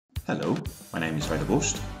Hello, my name is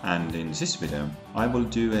Boost, and in this video I will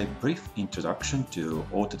do a brief introduction to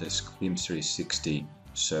Autodesk BIM 360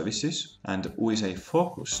 services and with a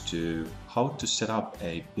focus to how to set up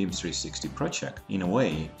a BIM 360 project in a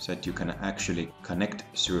way that you can actually connect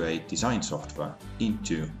through a design software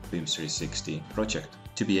into BIM 360 project.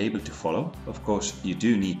 To be able to follow, of course, you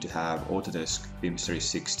do need to have Autodesk BIM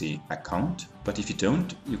 360 account, but if you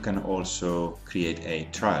don't, you can also create a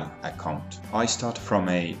trial account. I start from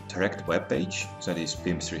a direct web page, that is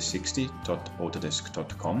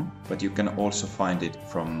bim360.autodesk.com, but you can also find it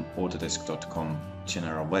from autodesk.com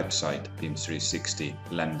general website BIM 360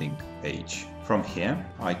 landing page. From here,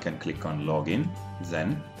 I can click on login.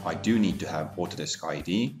 Then I do need to have Autodesk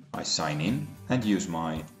ID. I sign in and use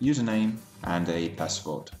my username and a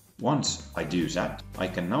password. Once I do that, I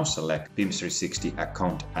can now select BIM 360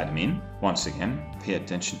 account admin. Once again, pay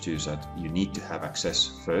attention to that you need to have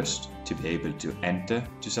access first to be able to enter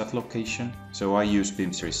to that location. So I use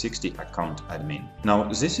BIM 360 account admin. Now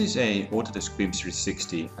this is a Autodesk BIM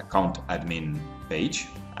 360 account admin page.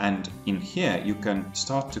 And in here you can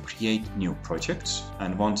start to create new projects,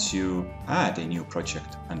 and once you add a new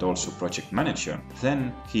project and also project manager,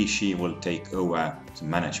 then she will take over the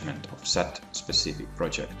management of that specific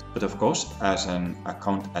project. But of course, as an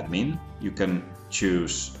account admin, you can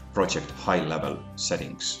choose project high level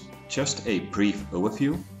settings. Just a brief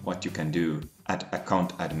overview what you can do at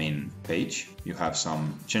account admin page. You have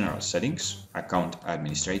some general settings, account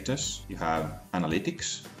administrators, you have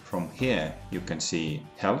analytics. From here, you can see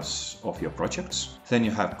health of your projects. Then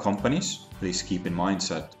you have companies. Please keep in mind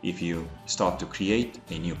that if you start to create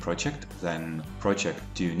a new project, then project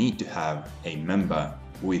do need to have a member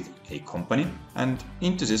with a company. And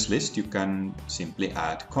into this list, you can simply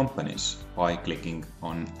add companies by clicking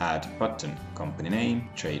on Add button, company name,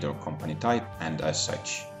 trade or company type, and as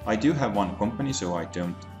such. I do have one company, so I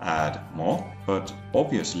don't add more, but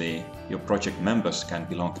obviously your project members can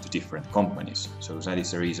belong to different companies. So that is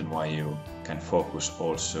the reason why you can focus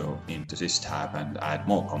also into this tab and add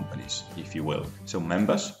more companies, if you will. So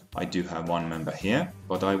members, I do have one member here,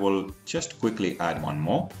 but I will just quickly add one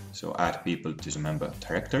more. So add people to the member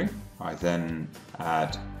directory. I then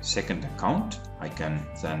add second account. I can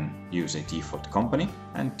then use a default company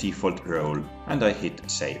and default role, and I hit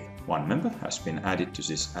save. One member has been added to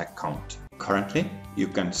this account. Currently, you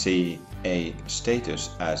can see a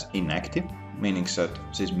status as inactive, meaning that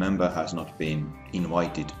this member has not been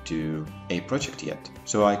invited to a project yet.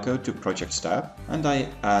 So I go to Projects tab and I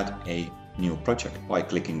add a new project by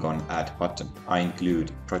clicking on Add button. I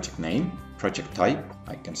include project name, project type.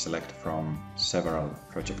 I can select from several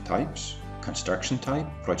project types. Construction type,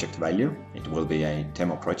 project value. It will be a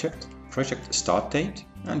demo project. Project start date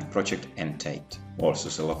and project end date. Also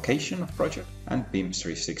the location of project and BIM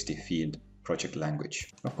 360 field project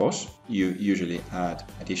language. Of course, you usually add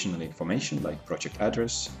additional information like project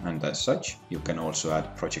address, and as such, you can also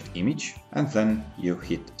add project image, and then you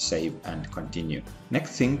hit save and continue.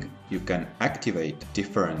 Next thing, you can activate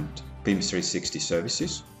different BIM 360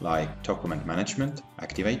 services like document management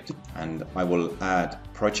activated, and I will add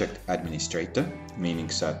project administrator, meaning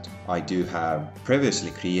that I do have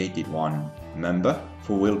previously created one member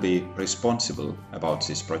who will be responsible about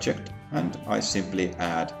this project, and I simply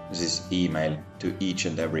add this email to each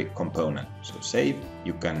and every component. So save,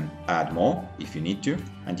 you can add more if you need to,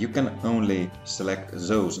 and you can only select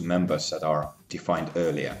those members that are defined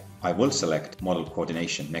earlier. I will select model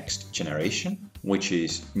coordination next generation, which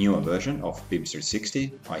is newer version of BIM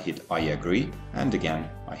 360. I hit I agree, and again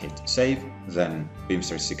I hit save, then BIM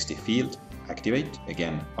 360 field activate.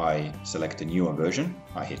 Again, I select a newer version,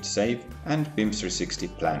 I hit save, and BIM 360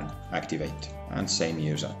 plan activate, and same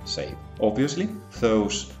user save. Obviously,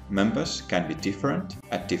 those members can be different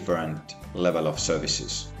at different level of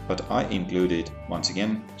services, but I included once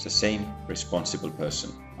again the same responsible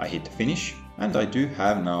person. I hit finish, and I do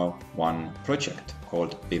have now one project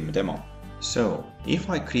called BIM demo. So if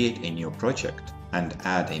I create a new project and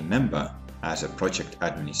add a member as a project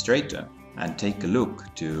administrator, and take a look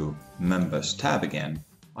to Members tab again,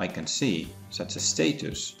 I can see that the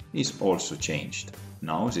status is also changed.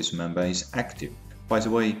 Now this member is active. By the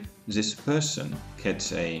way, this person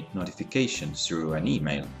gets a notification through an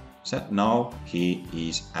email that now he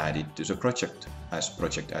is added to the project as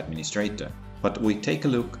project administrator. But we take a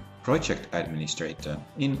look project administrator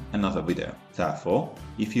in another video. Therefore,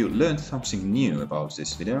 if you learned something new about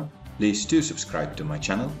this video, please do subscribe to my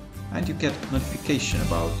channel, and you get notification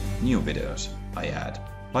about new videos I add.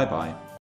 Bye bye.